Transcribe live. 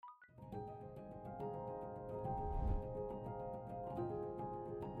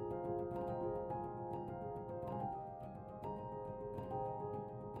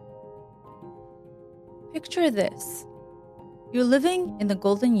Picture this. You're living in the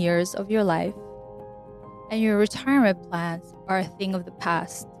golden years of your life, and your retirement plans are a thing of the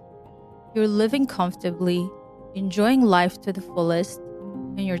past. You're living comfortably, enjoying life to the fullest,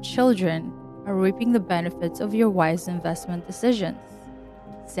 and your children are reaping the benefits of your wise investment decisions.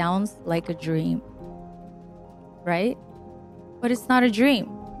 Sounds like a dream, right? But it's not a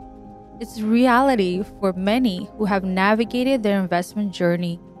dream. It's reality for many who have navigated their investment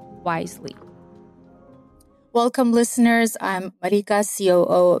journey wisely. Welcome, listeners. I'm Marika,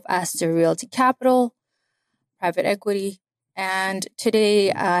 COO of Astor Realty Capital, private equity. And today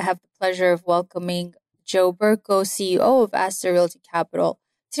I have the pleasure of welcoming Joe Berko, CEO of Astor Realty Capital.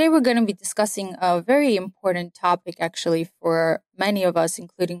 Today we're going to be discussing a very important topic, actually, for many of us,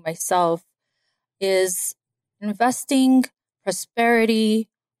 including myself, is investing, prosperity,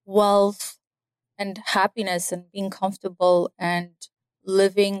 wealth, and happiness, and being comfortable and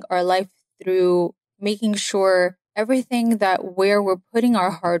living our life through making sure everything that where we're putting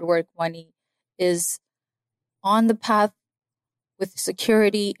our hard work money is on the path with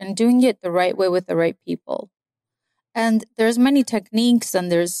security and doing it the right way with the right people. And there's many techniques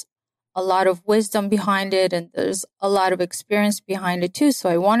and there's a lot of wisdom behind it and there's a lot of experience behind it too. So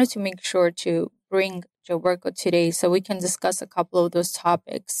I wanted to make sure to bring Joe Berko today so we can discuss a couple of those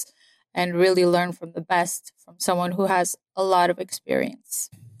topics and really learn from the best from someone who has a lot of experience.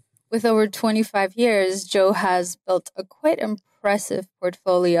 With over 25 years, Joe has built a quite impressive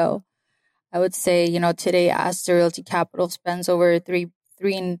portfolio. I would say, today Astor Realty Capital spends over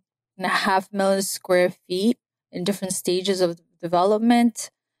 3.5 million square feet in different stages of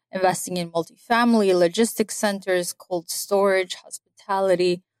development, investing in multifamily, logistics centers, cold storage,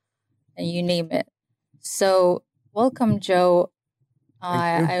 hospitality, and you name it. So welcome, Joe.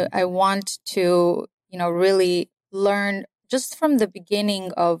 I want to, really learn just from the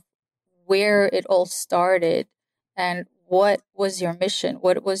beginning of where it all started and what was your mission?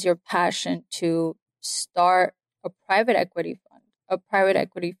 What was your passion to start a private equity fund, a private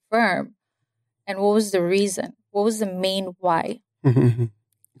equity firm? And what was the reason? What was the main why?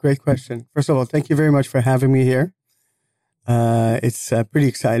 Great question. First of all, thank you very much for having me here. It's pretty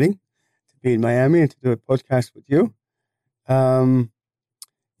exciting to be in Miami and to do a podcast with you.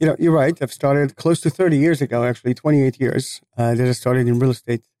 You're right. I've started close to 30 years ago, actually 28 years. That I started in real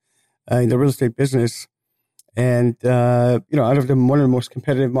estate, in the real estate business. And, out of one of the most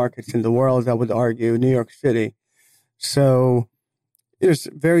competitive markets in the world, I would argue, New York City. So it was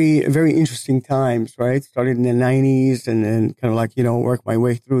very, very interesting times, right? Started in the 90s and then kind of worked my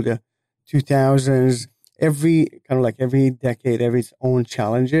way through the 2000s. Every decade, every its own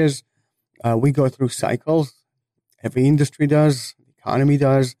challenges. We go through cycles. Every industry does, the economy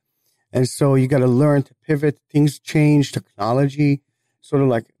does. And so you got to learn to pivot. Things change, technology sort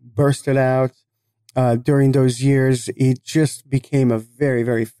of bursted out. During those years, it just became a very,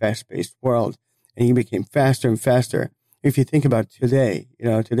 very fast-paced world, and it became faster and faster. If you think about today,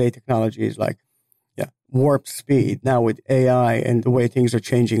 today technology is warp speed now with AI and the way things are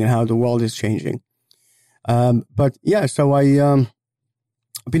changing and how the world is changing. So I've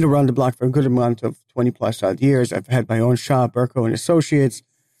been around the block for a good amount of 20 plus odd years. I've had my own shop, Berko and Associates.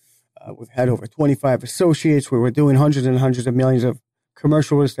 We've had over 25 associates. We were doing hundreds and hundreds of millions of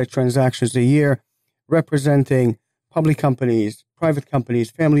commercial real estate transactions a year, representing public companies, private companies,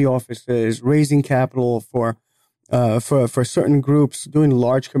 family offices, raising capital for certain groups, doing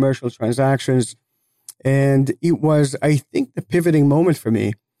large commercial transactions. And it was, I think, the pivoting moment for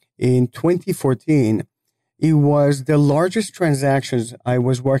me in 2014. It was the largest transactions I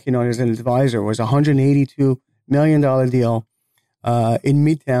was working on as an advisor. It was a $182 million deal in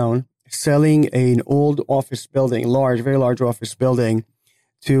Midtown, selling an old office building, very large office building,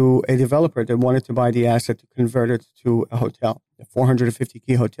 to a developer that wanted to buy the asset to convert it to a hotel, a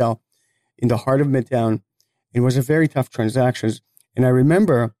 450-key hotel in the heart of Midtown. It was a very tough transaction. And I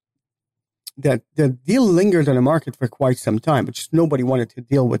remember that the deal lingered on the market for quite some time, but just nobody wanted to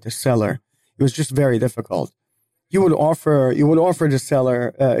deal with the seller. It was just very difficult. You would offer the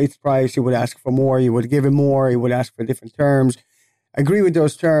seller its price. You would ask for more. You would give him more. You would ask for different terms. Agree with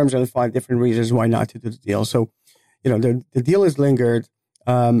those terms and find different reasons why not to do the deal. So, the deal has lingered.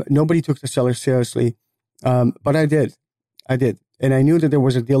 Nobody took the seller seriously, but I did, and I knew that there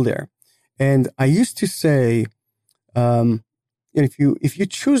was a deal there. And I used to say, if you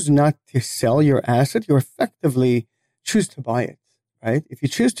choose not to sell your asset, you effectively choose to buy it, right? If you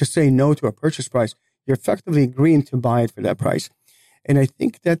choose to say no to a purchase price, you're effectively agreeing to buy it for that price. And I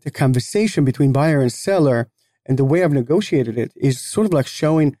think that the conversation between buyer and seller and the way I've negotiated it is sort of like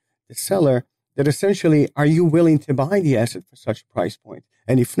showing the seller that essentially, are you willing to buy the asset for such a price point?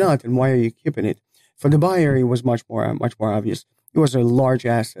 And if not, then why are you keeping it? For the buyer, it was much more obvious. It was a large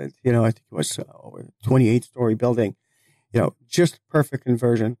asset. I think it was over a 28-story building. Just perfect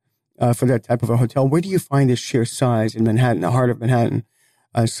conversion for that type of a hotel. Where do you find this sheer size in Manhattan, the heart of Manhattan?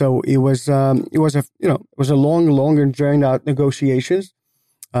 So it was a long and drawn out negotiations.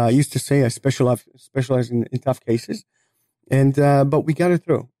 I used to say I specialize in tough cases, and but we got it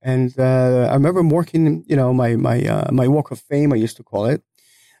through. And I remember working, my walk of fame, I used to call it.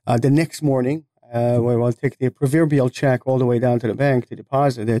 The next morning, where I'll take the proverbial check all the way down to the bank to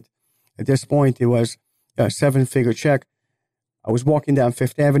deposit it. At this point, it was a 7-figure check. I was walking down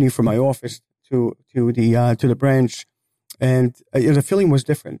Fifth Avenue from my office to the branch, and the feeling was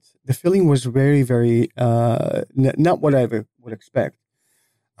different. The feeling was very, very not what I would expect.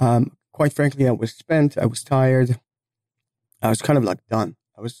 Quite frankly, I was spent. I was tired. I was kind of like done.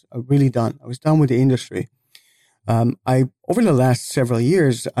 I was really done. I was done with the industry. Over the last several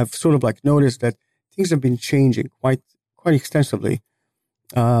years, I've sort of like noticed that things have been changing quite extensively.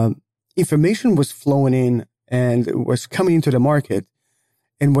 Information was flowing in and was coming into the market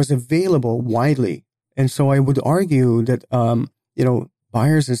and was available widely. And so I would argue that,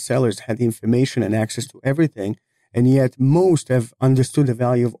 buyers and sellers had the information and access to everything, and yet most have understood the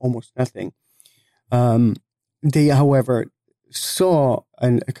value of almost nothing. They, however, saw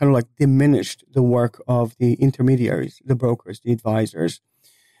and kind of like diminished the work of the intermediaries, the brokers, the advisors.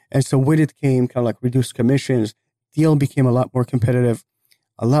 And so with it came kind of like reduced commissions. Deal became a lot more competitive.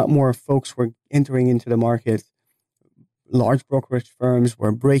 A lot more folks were entering into the market. Large brokerage firms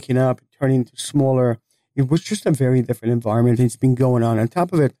were breaking up, turning into smaller. It was just a very different environment. It's been going on. On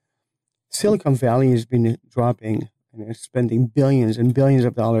top of it, Silicon Valley has been dropping and spending billions and billions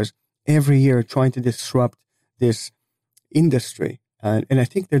of dollars every year trying to disrupt this industry. And I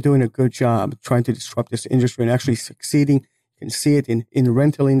think they're doing a good job trying to disrupt this industry and actually succeeding. You can see it in the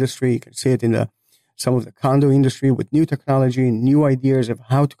rental industry. You can see it in some of the condo industry with new technology and new ideas of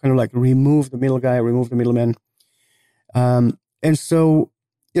how to kind of like remove the middle guy, remove the middleman. And so,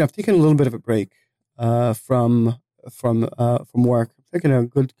 I've taken a little bit of a break from work. I've taken a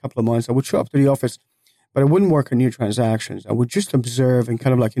good couple of months. I would show up to the office, but I wouldn't work on new transactions. I would just observe and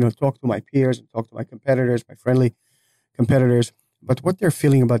kind of like, talk to my peers and talk to my competitors, my friendly competitors, but what they're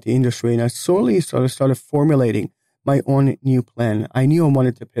feeling about the industry. And I slowly sort of started formulating my own new plan. I knew I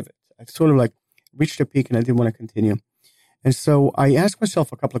wanted to pivot. I sort of like reached a peak and I didn't want to continue. And so I asked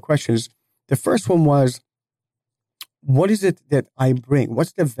myself a couple of questions. The first one was, what is it that I bring?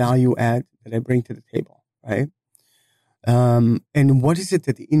 What's the value add that I bring to the table, right? And what is it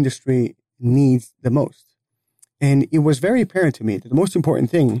that the industry needs the most? And it was very apparent to me that the most important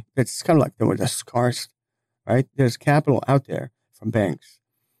thing that's kind of like the scarce, right? There's capital out there from banks.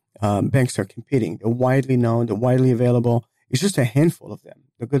 Banks are competing. They're widely known. They're widely available. It's just a handful of them.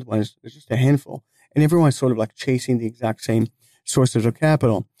 The good ones, there's just a handful. And everyone's sort of like chasing the exact same sources of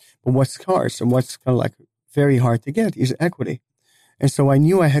capital. But what's scarce and what's kind of like very hard to get is equity. And so I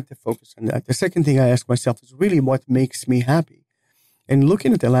knew I had to focus on that. The second thing I asked myself is really what makes me happy. And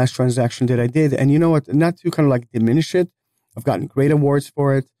looking at the last transaction that I did, and you know what, not to kind of like diminish it, I've gotten great awards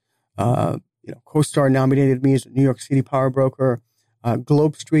for it. CoStar nominated me as a New York City power broker.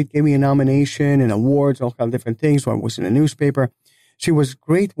 Globe Street gave me a nomination and awards, all kinds of different things. So I was in a newspaper. She was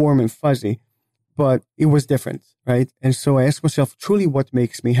great, warm, and fuzzy, but it was different, right? And so I asked myself, truly, what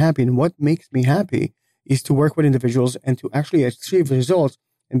makes me happy? And what makes me happy is to work with individuals and to actually achieve results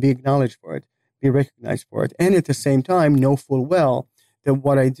and be acknowledged for it, be recognized for it. And at the same time, know full well that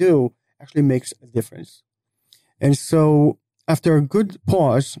what I do actually makes a difference. And so after a good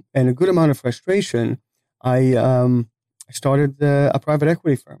pause and a good amount of frustration, I started a private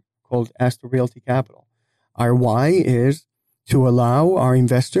equity firm called Astor Realty Capital. Our why is to allow our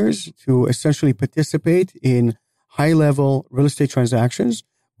investors to essentially participate in high-level real estate transactions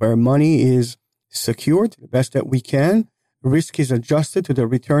where money is secured the best that we can, risk is adjusted to the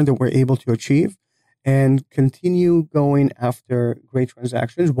return that we're able to achieve, and continue going after great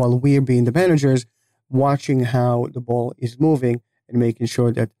transactions while we're being the managers, watching how the ball is moving and making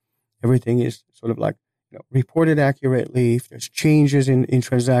sure that everything is sort of like reported accurately. If there's changes in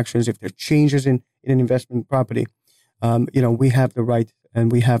transactions, if there's changes in an investment property, we have the right and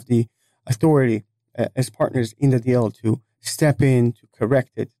we have the authority as partners in the deal to step in, to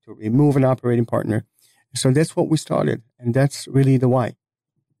correct it, to remove an operating partner. So that's what we started, and that's really the why.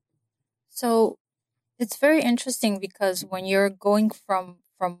 So it's very interesting because when you're going from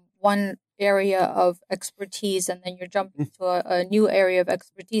one area of expertise and then you're jumping to a new area of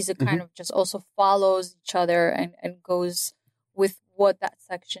expertise, it kind of just also follows each other and goes with what that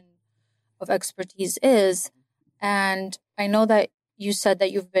section of expertise is. And I know that you said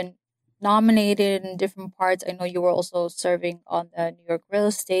that you've been nominated in different parts. I know you were also serving on the New York real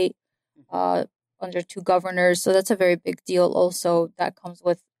estate under two governors. So that's a very big deal also that comes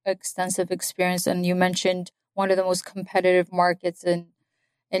with extensive experience. And you mentioned one of the most competitive markets in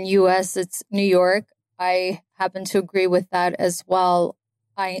US, it's New York. I happen to agree with that as well.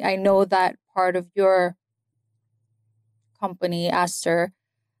 I know that part of your company, Astor,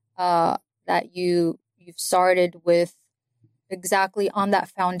 that you've started with exactly on that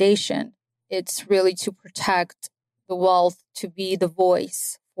foundation. It's really to protect the wealth, to be the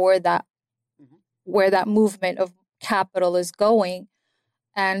voice for that, where that movement of capital is going.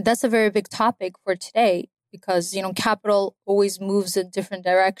 And that's a very big topic for today because, capital always moves in different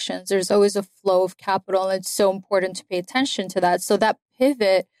directions. There's always a flow of capital, and it's so important to pay attention to that. So that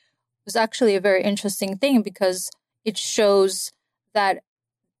pivot was actually a very interesting thing because it shows that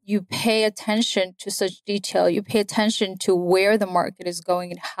you pay attention to such detail. You pay attention to where the market is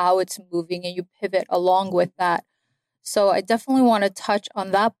going and how it's moving, and you pivot along with that. So I definitely want to touch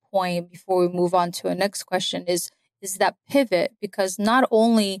on that point before we move on to a next question is that pivot, because not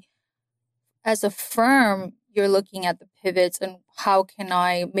only as a firm, you're looking at the pivots and how can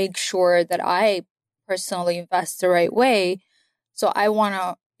I make sure that I personally invest the right way. So I want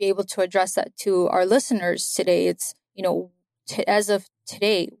to be able to address that to our listeners today. It's, as of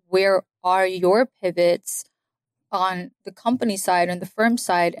today, where are your pivots on the company side and the firm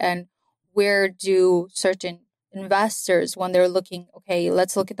side? And where do certain investors, when they're looking, okay,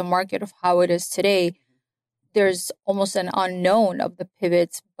 let's look at the market of how it is today, there's almost an unknown of the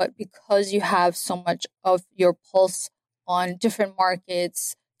pivots, but because you have so much of your pulse on different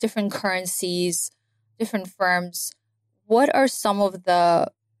markets, different currencies, different firms, what are some of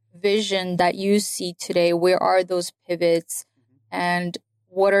the vision that you see today? Where are those pivots? And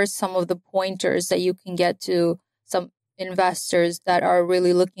what are some of the pointers that you can get to some investors that are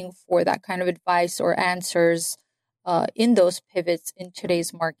really looking for that kind of advice or answers in those pivots in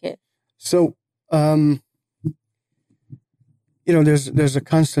today's market? So, there's a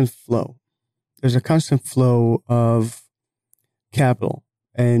constant flow. There's a constant flow of capital,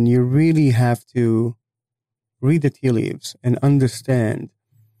 and you really have to read the tea leaves and understand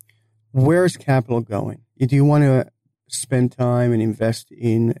where's capital going. Do you want to spend time and invest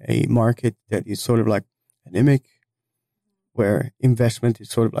in a market that is sort of like anemic, where investment is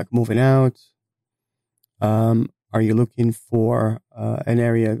sort of like moving out? Are you looking for an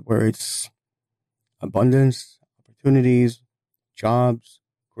area where it's abundance, opportunities, jobs,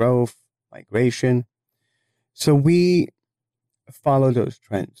 growth, migration? So we follow those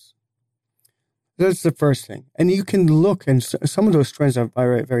trends. That's the first thing. And you can look, and some of those trends are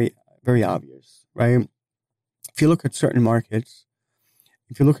very, very, very obvious, right? If you look at certain markets,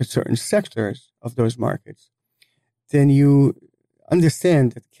 if you look at certain sectors of those markets, then you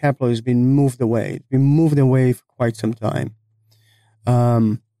understand that capital has been moved away. It's been moved away for quite some time.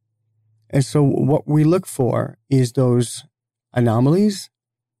 And so what we look for is those anomalies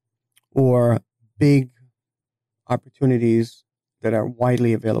or big opportunities that are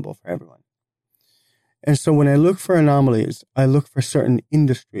widely available for everyone. And so when I look for anomalies, I look for certain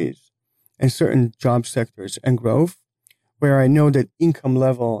industries and certain job sectors and growth where I know that income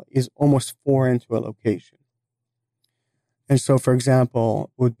level is almost foreign to a location. And so, for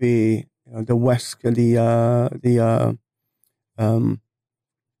example, would be the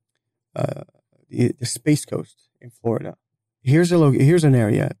Space Coast in Florida. Here's an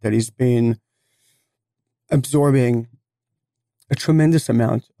area that has been absorbing a tremendous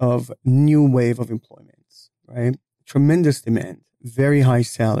amount of new wave of employment, right? Tremendous demand, very high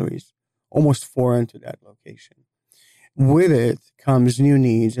salaries, almost foreign to that location. With it comes new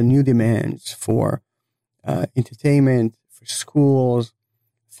needs and new demands for entertainment, for schools,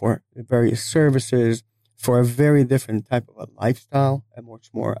 for various services, for a very different type of a lifestyle, a much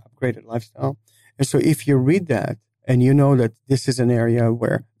more upgraded lifestyle. And so if you read that and you know that this is an area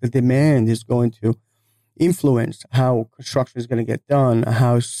where the demand is going to influence how construction is going to get done,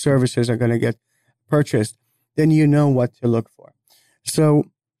 how services are going to get purchased, then you know what to look for. So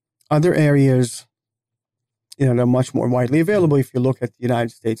other areas, that are much more widely available. If you look at the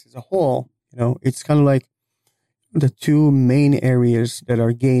United States as a whole, it's kind of like the two main areas that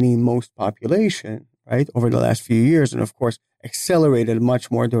are gaining most population, right, over the last few years, and of course accelerated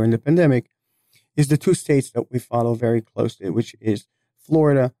much more during the pandemic, is the two states that we follow very closely, which is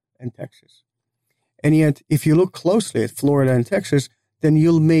Florida and Texas. And yet, if you look closely at Florida and Texas, then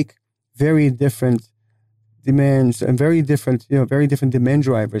you'll make very different demands and very different demand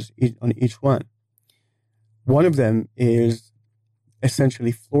drivers on each one. One of them is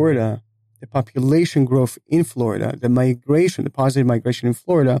essentially Florida, the population growth in Florida, the positive migration in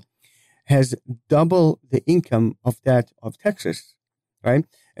Florida has double the income of that of Texas, right?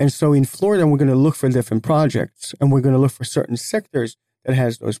 And so in Florida, we're going to look for different projects, and we're going to look for certain sectors that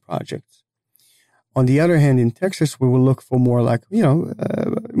has those projects. On the other hand, in Texas, we will look for more like,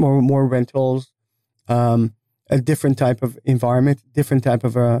 more rentals, a different type of environment, different type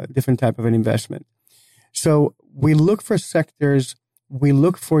of an investment. So we look for sectors, we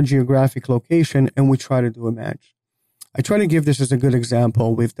look for geographic location, and we try to do a match. I try to give this as a good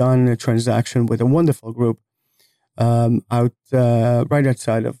example. We've done a transaction with a wonderful group out right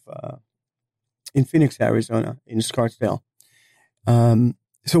outside of in Phoenix, Arizona, in Scottsdale.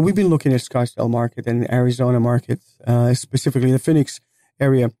 So we've been looking at Scottsdale market and Arizona market, specifically the Phoenix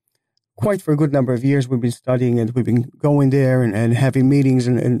area, quite for a good number of years. We've been studying it. We've been going there and having meetings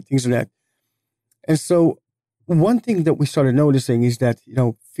and things like that. And so one thing that we started noticing is that,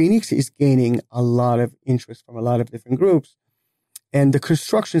 Phoenix is gaining a lot of interest from a lot of different groups. And the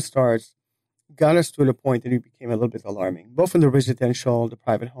construction starts got us to the point that it became a little bit alarming, both on the residential, the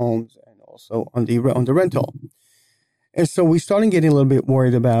private homes, and also on the rental. And so we started getting a little bit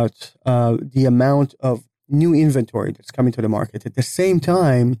worried about the amount of new inventory that's coming to the market. At the same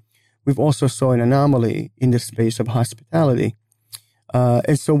time, we've also saw an anomaly in the space of hospitality.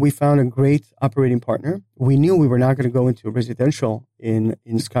 And so we found a great operating partner. We knew we were not going to go into residential in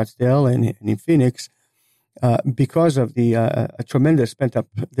Scottsdale and in Phoenix because of the a tremendous pent-up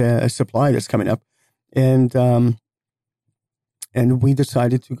supply that's coming up. And we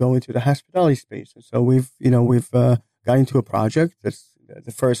decided to go into the hospitality space. And so we've got into a project that's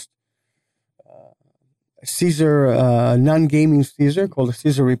the first Caesar, non-gaming Caesar called the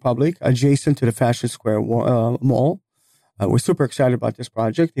Caesar Republic, adjacent to the Fashion Square Mall. We're super excited about this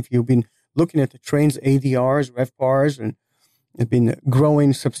project. If you've been looking at the trains, ADRs, RevPARs, and it's been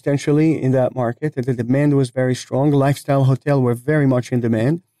growing substantially in that market, and the demand was very strong. Lifestyle hotel were very much in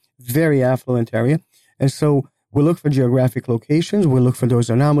demand, very affluent area. And so we look for geographic locations. We look for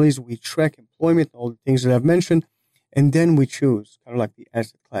those anomalies. We track employment, all the things that I've mentioned. And then we choose kind of like the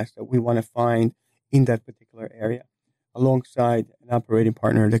asset class that we want to find in that particular area alongside an operating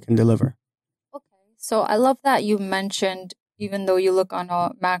partner that can deliver. Okay. So I love that you mentioned, even though you look on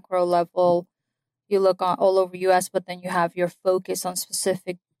a macro level, you look on all over US, but then you have your focus on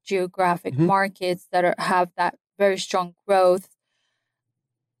specific geographic markets that have that very strong growth.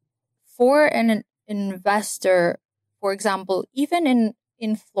 For an investor, for example, even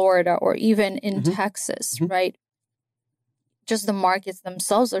in Florida or even in Texas, right? Just the markets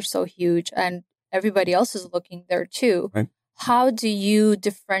themselves are so huge and everybody else is looking there too. Right. How do you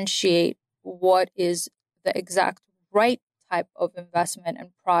differentiate what is the exact right type of investment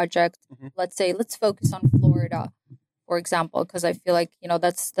and project? Let's say, let's focus on Florida, for example, because I feel like,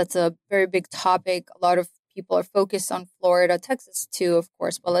 that's a very big topic. A lot of people are focused on Florida, Texas too, of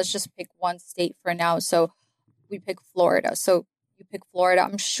course, but let's just pick one state for now. So we pick Florida. So you pick Florida.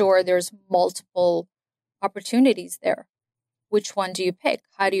 I'm sure there's multiple opportunities there. Which one do you pick?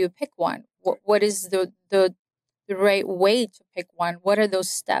 How do you pick one? What is the right way to pick one? What are those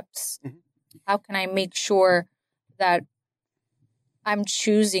steps? How can I make sure that I'm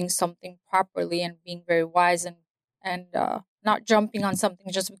choosing something properly and being very wise and not jumping on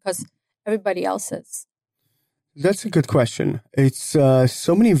something just because everybody else is? That's a good question. It's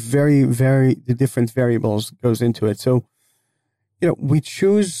so many very, very different variables goes into it. So, we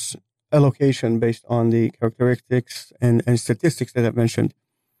choose a location based on the characteristics and statistics that I've mentioned.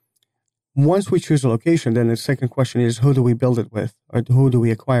 Once we choose a location, then the second question is, who do we build it with, or who do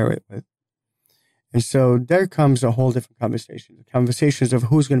we acquire it with? And so there comes a whole different conversation, the conversations of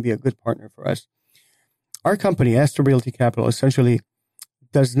who's going to be a good partner for us. Our company, Astor Realty Capital, essentially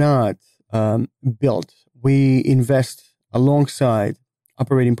does not build. We invest alongside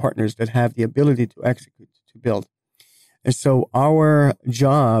operating partners that have the ability to execute, to build. And so our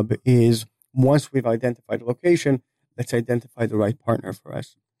job is, once we've identified a location, let's identify the right partner for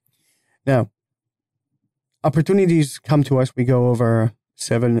us. Now, opportunities come to us. We go over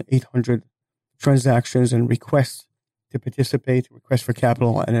 700-800 transactions and requests to participate, requests for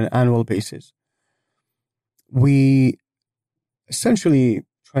capital on an annual basis. We essentially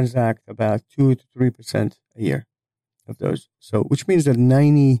transact about 2 to 3% a year of those. So, which means that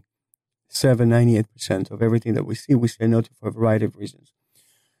 98% of everything that we say no to for a variety of reasons.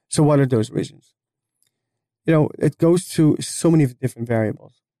 So what are those reasons? It goes to so many different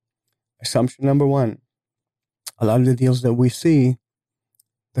variables. Assumption number one, a lot of the deals that we see,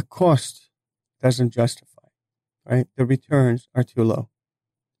 the cost doesn't justify, right? The returns are too low.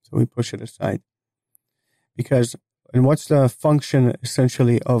 So we push it aside. And what's the function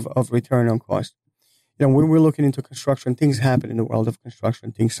essentially of return on cost? when we're looking into construction, things happen in the world of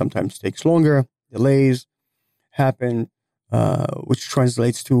construction. Things sometimes takes longer, delays happen, which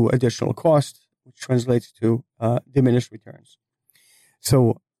translates to additional cost, which translates to diminished returns.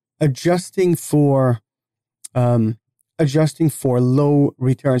 So adjusting for low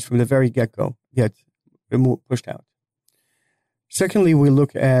returns from the very get-go get pushed out. Secondly, we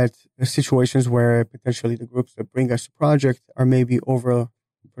look at situations where potentially the groups that bring us a project are maybe over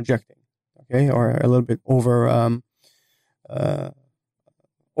projecting, okay, or a little bit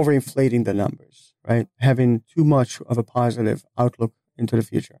overinflating the numbers, right? Having too much of a positive outlook into the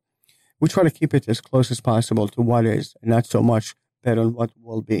future. We try to keep it as close as possible to what is, and not so much bet on what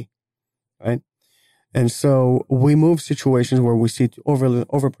will be, right? And so we move situations where we see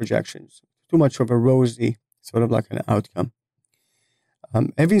over projections, too much of a rosy sort of like an outcome.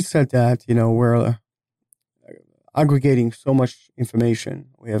 Having said that, we're aggregating so much information.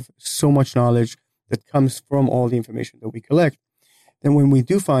 We have so much knowledge that comes from all the information that we collect. Then when we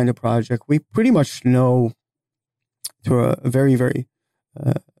do find a project, we pretty much know to a very, very,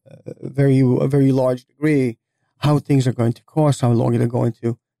 very large degree how things are going to cost, how long they're going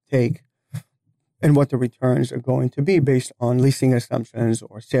to take, and what the returns are going to be based on leasing assumptions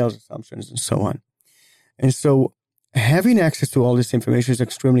or sales assumptions and so on. And so having access to all this information is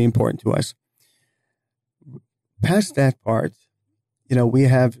extremely important to us. Past that part, we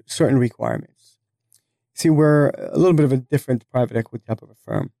have certain requirements. See, we're a little bit of a different private equity type of a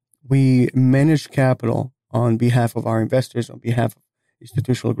firm. We manage capital on behalf of our investors, on behalf of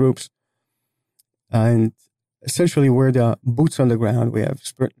institutional groups. And essentially, we're the boots on the ground. We have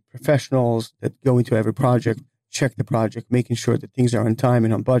professionals that go into every project, check the project, making sure that things are on time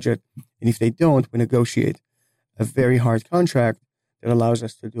and on budget. And if they don't, we negotiate a very hard contract that allows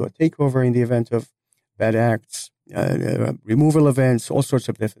us to do a takeover in the event of bad acts, removal events, all sorts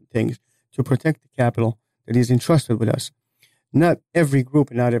of different things to protect the capital that is entrusted with us. Not every group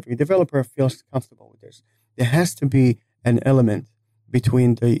and not every developer feels comfortable with this. There has to be an element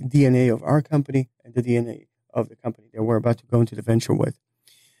between the DNA of our company and the DNA of the company that we're about to go into the venture with.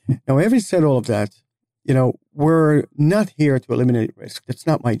 Now, having said all of that, we're not here to eliminate risk. That's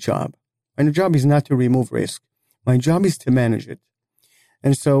not my job. My job is not to remove risk. My job is to manage it.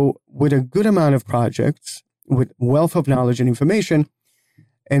 And so with a good amount of projects, with wealth of knowledge and information,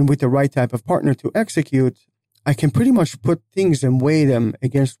 and with the right type of partner to execute, I can pretty much put things and weigh them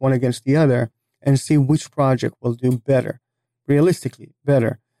against the other and see which project will do better, realistically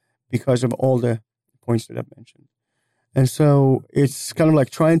better, because of all the points that I've mentioned. And so it's kind of like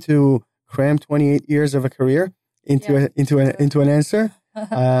trying to cram 28 years of a career into an answer.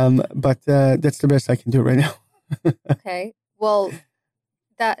 But that's the best I can do right now. Okay. Well,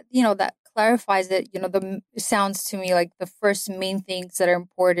 that clarifies it. It sounds to me like the first main things that are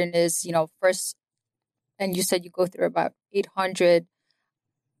important is, first, and you said you go through about 800.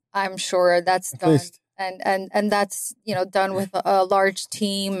 I'm sure that's done. And that's, done with a large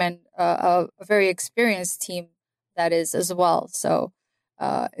team and a very experienced team that is as well. So,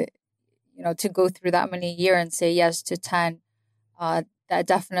 to go through that many years and say yes to 10, that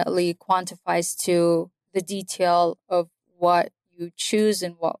definitely quantifies to the detail of what you choose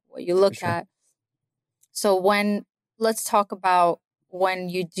and what you look at. So let's talk about when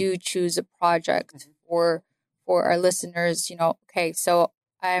you do choose a project for our listeners, okay, so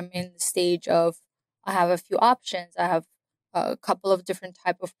I'm in the stage of, I have a few options. I have a couple of different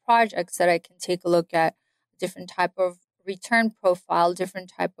type of projects that I can take a look at, different type of return profile,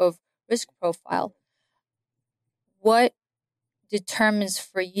 different type of risk profile. What determines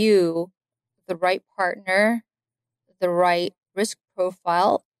for you the right partner, the right risk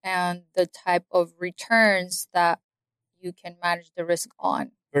profile, and the type of returns that you can manage the risk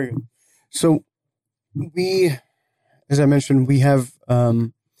on? Very good. So as I mentioned, we have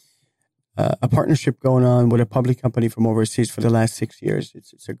a partnership going on with a public company from overseas for the last 6 years.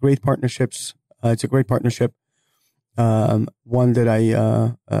 It's a great partnership. It's a great partnership. One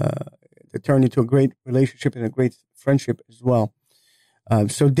that that turned into a great relationship and a great friendship as well.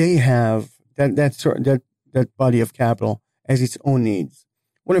 So they have that body of capital as its own needs.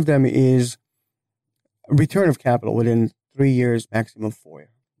 One of them is return of capital within 3 years, maximum 4.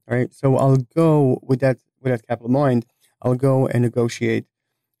 All right. So I'll go with that capital in mind. I'll go and negotiate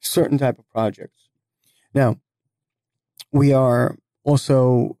certain type of projects. Now, we are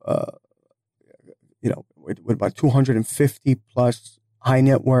also, with about 250 plus high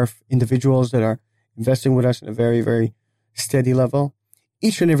net worth individuals that are investing with us in a very, very steady level.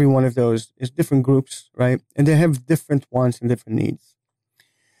 Each and every one of those is different groups, right? And they have different wants and different needs.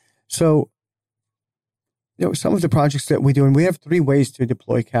 So some of the projects that we do, and we have 3 ways to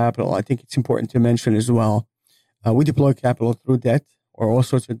deploy capital. I think it's important to mention as well. We deploy capital through debt or all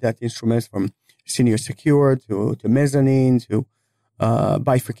sorts of debt instruments, from senior secured to mezzanine to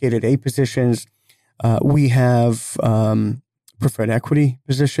bifurcated A positions. We have preferred equity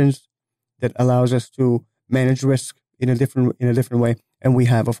positions that allows us to manage risk in a different way. And we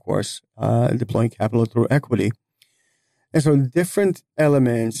have, of course, deploying capital through equity. And so different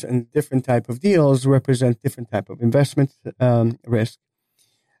elements and different type of deals represent different type of investment risk.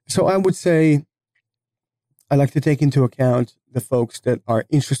 So I would say I like to take into account the folks that are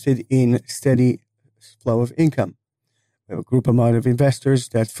interested in steady flow of income. We have a group amount of investors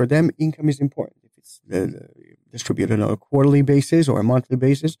that for them income is important. If it's distributed on a quarterly basis or a monthly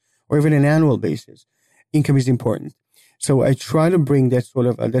basis or even an annual basis, income is important. So I try to bring that sort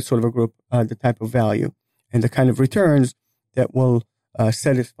of a group, the type of value and the kind of returns that will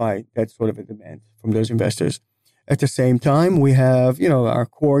satisfy that sort of a demand from those investors. At the same time, we have, our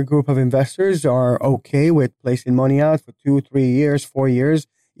core group of investors are okay with placing money out for 2, 3 years, 4 years,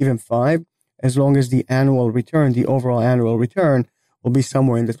 even 5, as long as the annual return, the overall annual return, will be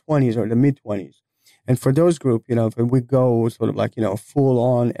somewhere in the 20s or the mid-20s. And for those group, if we go sort of like,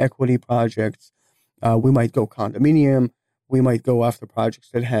 full-on equity projects, we might go condominium. We might go after projects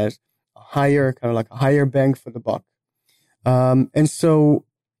that has a higher bang for the buck. And so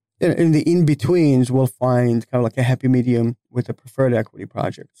in the in-betweens, we'll find kind of like a happy medium with the preferred equity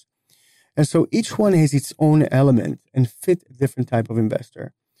projects. And so each one has its own element and fit a different type of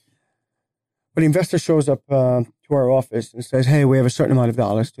investor. When an investor shows up to our office and says, hey, we have a certain amount of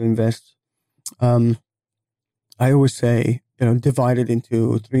dollars to invest, I always say, divide it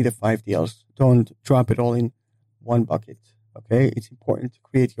into 3 to 5 deals. Don't drop it all in one bucket. Okay, it's important to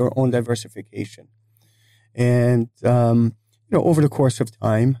create your own diversification. And, over the course of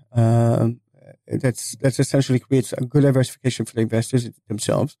time, that's essentially creates a good diversification for the investors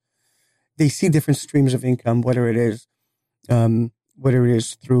themselves. They see different streams of income, whether it is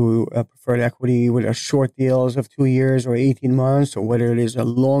through preferred equity, whether short deals of 2 years or 18 months, or whether it is a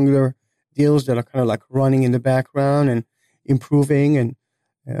longer deals that are kind of like running in the background and improving, and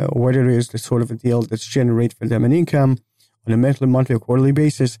or whether it is the sort of a deal that's generate for them an income on a monthly or quarterly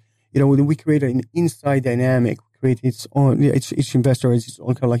basis. We create an inside dynamic, create its own, each investor has its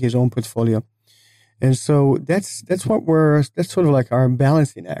own kind of like his own portfolio. And so that's sort of like our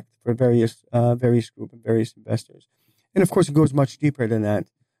balancing act for various group and various investors. And of course, it goes much deeper than that.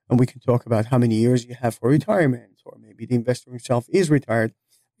 And we can talk about how many years you have for retirement, or maybe the investor himself is retired.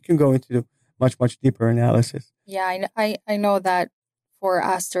 We can go into much, much deeper analysis. Yeah, I know that for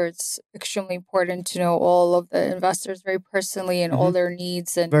Astor, it's extremely important to know all of the investors very personally and all their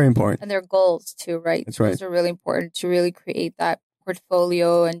needs and very important, and their goals too, right? That's right. Those are really important to really create that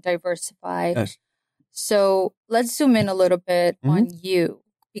portfolio and diversify. Yes. So let's zoom in a little bit on you,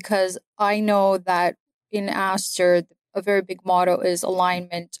 because I know that in Astor, a very big motto is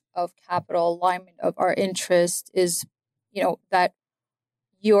alignment of capital, alignment of our interest is, that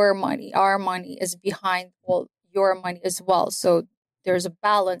your money, our money is behind your money as well. So there's a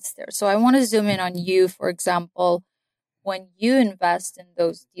balance there. So I want to zoom in on you, for example, when you invest in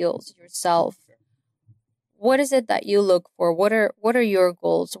those deals yourself, what is it that you look for? What are your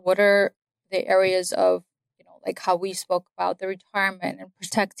goals? What are the areas of, like how we spoke about the retirement and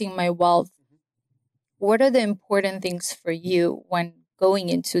protecting my wealth? What are the important things for you when going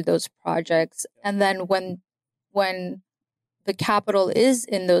into those projects? And then when the capital is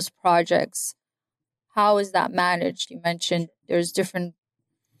in those projects, how is that managed? You mentioned there's different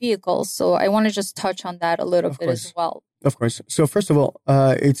vehicles. So I want to just touch on that a little bit as well. Of course. So first of all,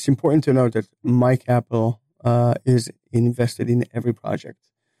 it's important to note that my capital is invested in every project.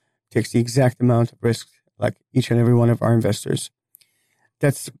 It takes the exact amount of risk like each and every one of our investors.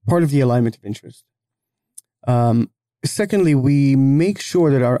 That's part of the alignment of interest. Secondly, we make sure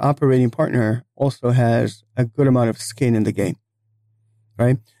that our operating partner also has a good amount of skin in the game,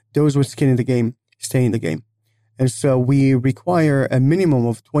 right? Those with skin in the game stay in the game. And so we require a minimum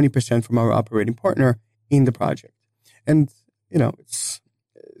of 20% from our operating partner in the project. And, it's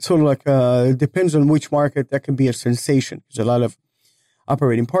sort of like, it depends on which market. That can be a sensation, because a lot of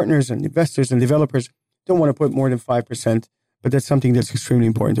operating partners and investors and developers don't want to put more than 5%, but that's something that's extremely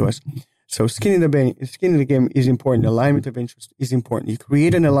important to us. So skin in the game is important. Alignment of interest is important. You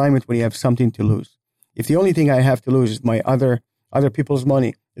create an alignment when you have something to lose. If the only thing I have to lose is my other people's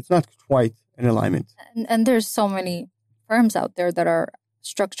money, it's not quite an alignment. And there's so many firms out there that are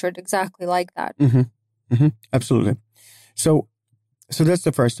structured exactly like that. Absolutely. So that's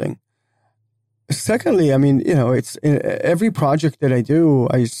the first thing. Secondly, it's every project that I do,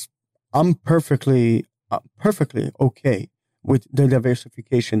 I'm perfectly perfectly okay with the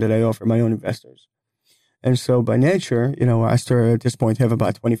diversification that I offer my own investors. And so by nature, Astor at this point have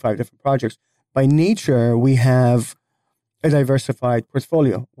about 25 different projects. By nature, we have a diversified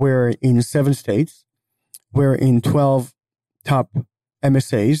portfolio. We're in 7 states. We're in 12 top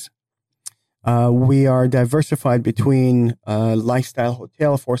MSAs. We are diversified between lifestyle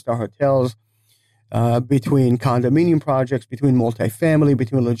hotel, 4-star hotels, between condominium projects, between multifamily,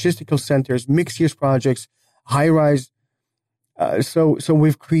 between logistical centers, mixed-use projects, high-rise. So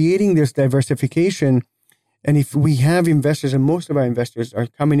we're creating this diversification. And if we have investors, and most of our investors are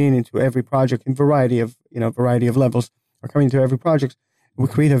coming into every project in variety of levels, are coming into every project, we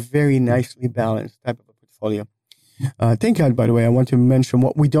create a very nicely balanced type of a portfolio. Thank God, by the way, I want to mention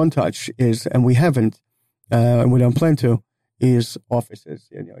what we don't touch is, and we haven't, and we don't plan to, is offices.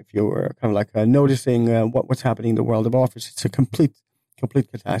 If you were kind of like noticing what's happening in the world of office, it's a complete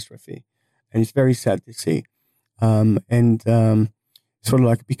catastrophe, and it's very sad to see. Sort of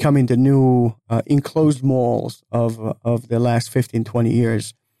like becoming the new enclosed malls of the last 15, 20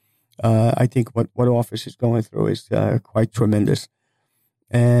 years. I think what office is going through is quite tremendous.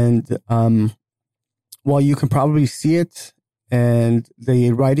 And while you can probably see it, and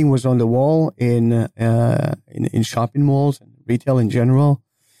the writing was on the wall in shopping malls and retail in general,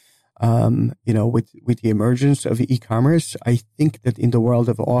 with the emergence of e-commerce, I think that in the world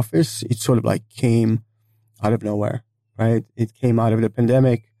of office, it sort of like came out of nowhere. Right? It came out of the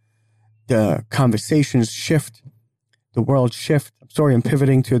pandemic. The conversations shift. The world shift. I'm sorry, I'm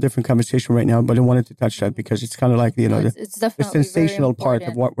pivoting to a different conversation right now, but I wanted to touch that because it's kind of like, it's the sensational part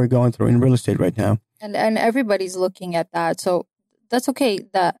of what we're going through in real estate right now. And everybody's looking at that. So that's okay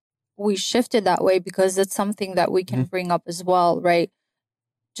that we shifted that way because it's something that we can bring up as well, right?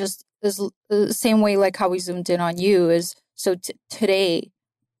 Just the same way like how we zoomed in on you is, so today,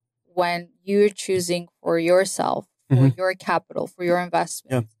 when you're choosing for yourself, for your capital, for your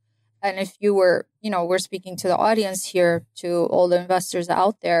investment. Yeah. And if you were, we're speaking to the audience here, to all the investors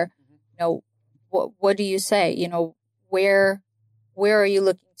out there, what do you say? Where are you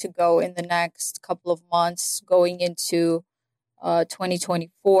looking to go in the next couple of months going into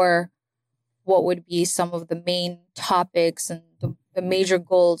 2024? What would be some of the main topics and the major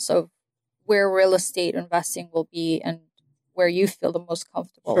goals of where real estate investing will be and where you feel the most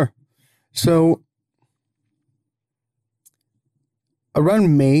comfortable? Sure. So,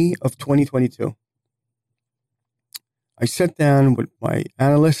 around May of 2022, I sat down with my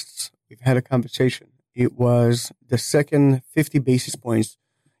analysts. We've had a conversation. It was the second 50 basis points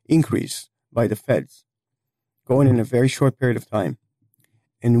increase by the Feds going in a very short period of time.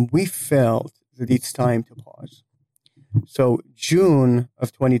 And we felt that it's time to pause. So June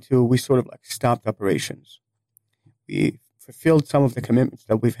of 22, we sort of like stopped operations. We fulfilled some of the commitments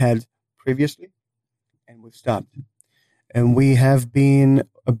that we've had previously, and we've stopped. And we have been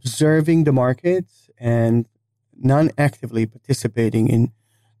observing the market and non-actively participating in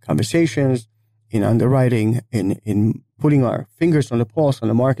conversations, in underwriting, in putting our fingers on the pulse on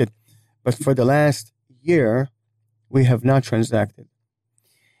the market. But for the last year, we have not transacted.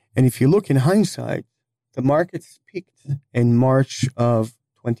 And if you look in hindsight, the market's peaked in March of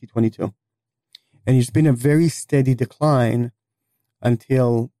 2022. And it's been a very steady decline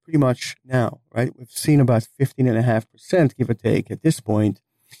until pretty much now, right? We've seen about 15.5%, give or take, at this point,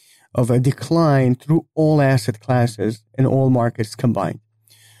 of a decline through all asset classes and all markets combined.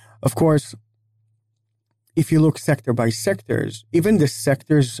 Of course, if you look sector by sectors, even the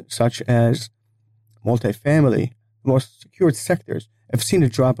sectors such as multifamily, most secured sectors, have seen a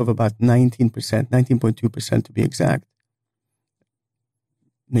drop of about 19%, 19.2% to be exact,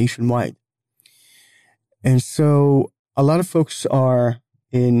 nationwide. And so a lot of folks are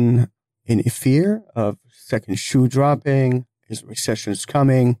in a fear of second shoe dropping, is recessions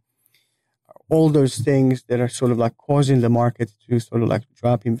coming, all those things that are sort of like causing the market to sort of like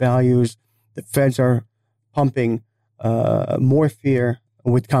drop in values. The Feds are pumping more fear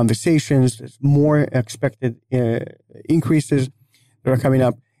with conversations. There's more expected increases that are coming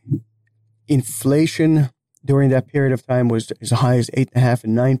up. Inflation during that period of time was as high as 8.5%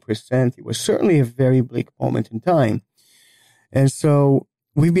 and 9%. It was certainly a very bleak moment in time. And so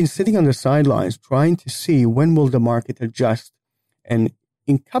we've been sitting on the sidelines trying to see when will the market adjust and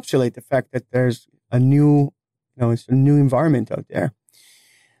encapsulate the fact that there's a new, it's a new environment out there.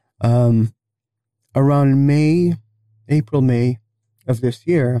 Around April, May of this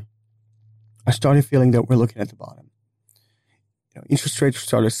year, I started feeling that we're looking at the bottom. Interest rates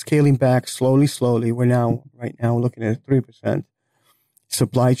started scaling back slowly. We're right now looking at 3%.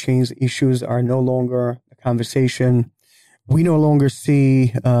 Supply chains issues are no longer a conversation. We no longer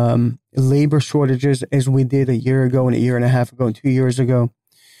see labor shortages as we did a year ago and a year and a half ago and 2 years ago.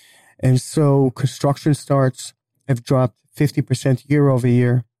 And so construction starts have dropped 50% year over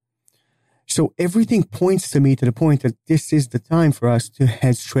year. So everything points to me to the point that this is the time for us to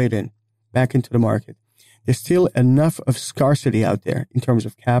head straight in, back into the market. There's still enough of scarcity out there in terms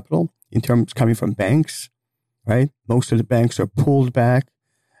of capital, in terms coming from banks, right? Most of the banks are pulled back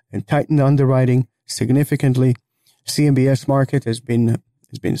and tightened underwriting significantly. CMBS market has been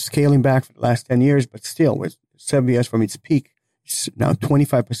scaling back for the last 10 years, but still with CMBS from its peak, it's now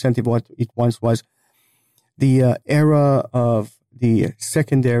 25% of what it once was. The era of the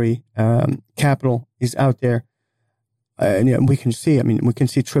secondary capital is out there. And we can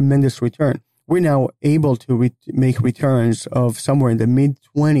see tremendous return. We're now able to make returns of somewhere in the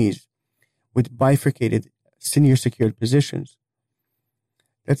mid-20s with bifurcated senior secured positions.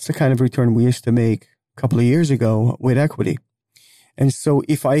 That's the kind of return we used to make a couple of years ago with equity. And so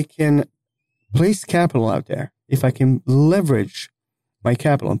if I can place capital out there, if I can leverage my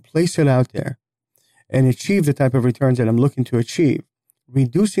capital and place it out there and achieve the type of returns that I'm looking to achieve,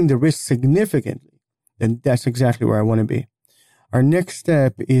 reducing the risk significantly, then that's exactly where I want to be. Our next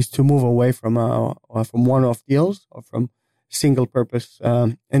step is to move away from one-off deals or from single-purpose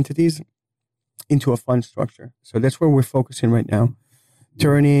entities into a fund structure. So that's where we're focusing right now,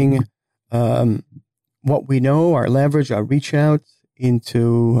 turning what we know, our leverage, our reach out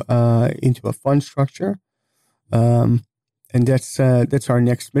into a fund structure, and that's our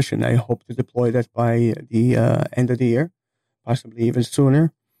next mission. I hope to deploy that by the end of the year, possibly even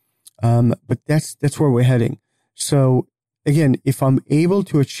sooner. But that's where we're heading. So again, if I'm able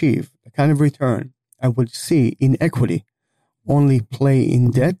to achieve the kind of return I would see in equity, only play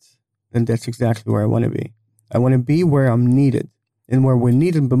in debt, then that's exactly where I want to be. I want to be where I'm needed and where we're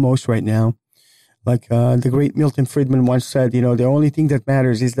needed the most right now. Like the great Milton Friedman once said, the only thing that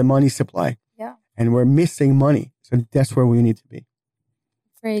matters is the money supply. Yeah. And we're missing money. So that's where we need to be.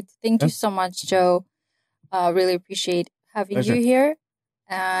 Great. Thank you so much, Joe. Really appreciate having Pleasure. you here.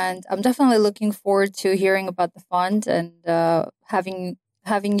 And I'm definitely looking forward to hearing about the fund and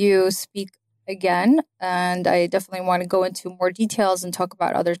having you speak again. And I definitely want to go into more details and talk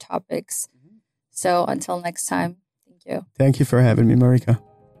about other topics. So until next time, thank you. Thank you for having me, Marika.